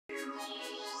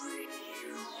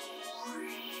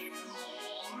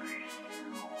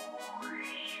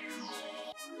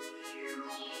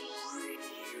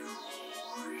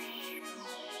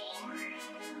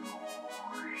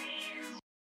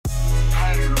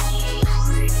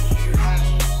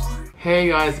Hey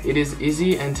guys, it is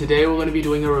Izzy and today we're going to be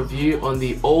doing a review on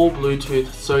the all Bluetooth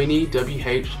Sony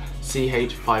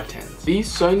WH-CH510.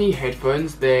 These Sony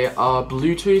headphones, they are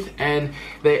Bluetooth and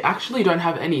they actually don't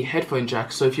have any headphone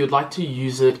jacks, so if you'd like to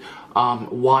use it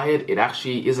wired, it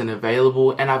actually isn't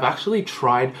available. And I've actually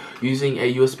tried using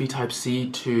a USB Type-C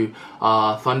to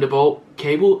Thunderbolt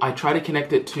cable. I tried to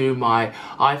connect it to my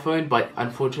iPhone, but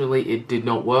unfortunately it did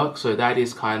not work, so that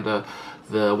is kind of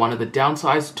one of the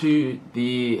downsides to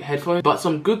the headphone. But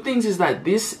some good things is that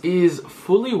this is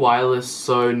fully wireless,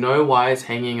 so no wires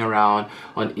hanging around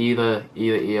on either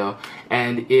ear,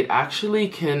 and it actually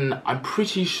can, I'm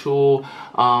pretty sure,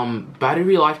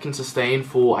 battery life can sustain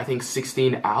for I think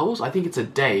 16 hours. I think it's a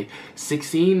day,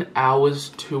 16 hours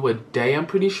to a day, I'm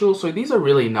pretty sure. So these are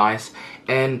really nice,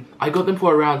 and I got them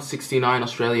for around 69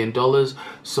 Australian dollars.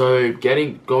 So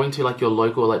going to like your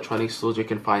local electronics stores, you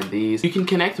can find these. You can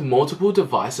connect multiple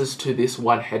devices to this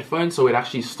one headphone, so it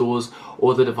actually stores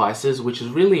all the devices, which is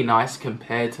really nice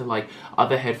compared to like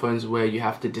other headphones where you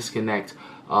have to disconnect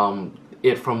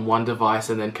it from one device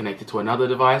and then connect it to another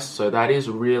device. So that is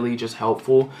really just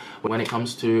helpful when it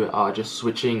comes to just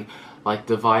switching like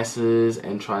devices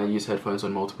and trying to use headphones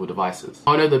on multiple devices.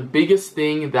 I know the biggest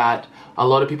thing that a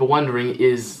lot of people wondering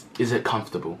is it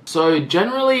comfortable? So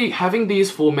generally having these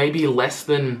for maybe less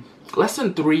than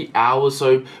 3 hours,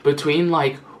 so between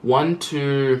like 1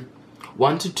 to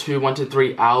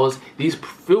 3 hours, these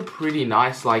feel pretty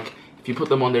nice. Like if you put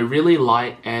them on, they're really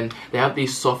light and they have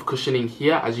these soft cushioning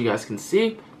here, as you guys can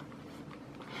see.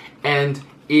 And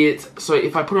so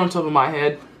if I put it on top of my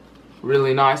head,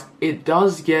 really nice. It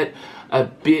does get a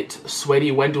bit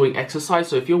sweaty when doing exercise,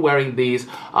 so if you're wearing these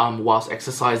whilst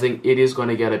exercising, it is going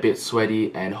to get a bit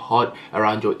sweaty and hot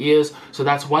around your ears. So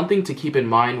that's one thing to keep in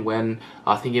mind when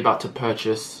thinking about to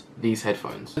purchase these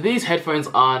headphones. These headphones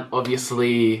aren't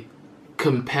obviously,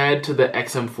 compared to the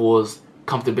XM4's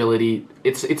comfortability,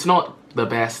 it's not the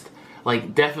best.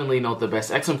 Like definitely not the best.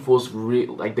 XM4's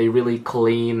they really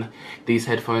clean these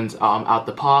headphones out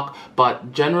the park.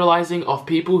 But generalizing of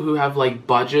people who have like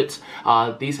budgets,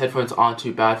 these headphones aren't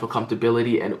too bad for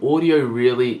comfortability, and audio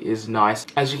really is nice.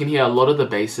 As you can hear, a lot of the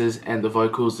basses and the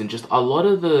vocals and just a lot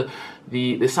of the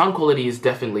sound quality is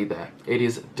definitely there. It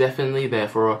is definitely there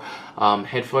for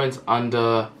headphones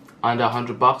under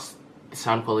 $100. The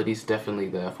sound quality is definitely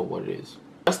there for what it is.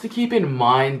 Just to keep in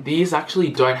mind, these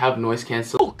actually don't have noise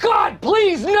cancellation. Oh God,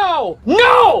 please, no!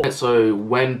 No! So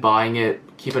when buying it,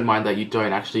 keep in mind that you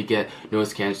don't actually get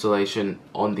noise cancellation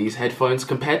on these headphones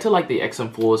compared to like the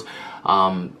XM4s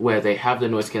where they have the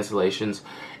noise cancellations.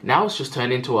 Now it's just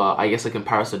turned into I guess a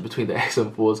comparison between the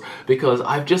XM4s,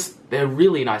 because they're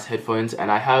really nice headphones, and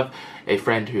I have a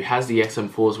friend who has the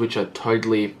XM4s, which are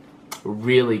totally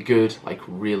really good, like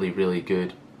really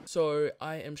good. So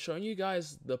I am showing you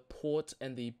guys the port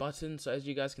and the button. So as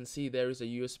you guys can see, there is a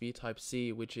USB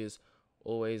Type-C, which is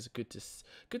always good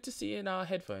to see in our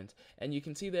headphones. And you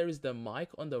can see there is the mic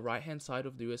on the right hand side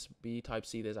of the USB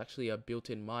Type-C. There's actually a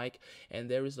built-in mic, and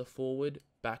there is the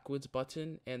backwards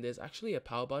button, and there's actually a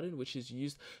power button which is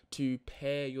used to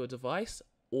pair your device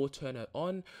or turn it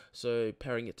on. So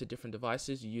pairing it to different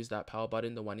devices, you use that power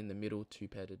button, the one in the middle, to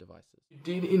pair the devices. If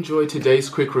you did enjoy today's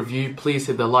quick review, please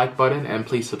hit the like button and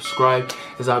please subscribe,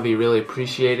 as that would be really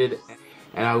appreciated.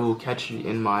 And I will catch you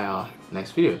in my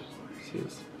next video.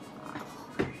 Cheers.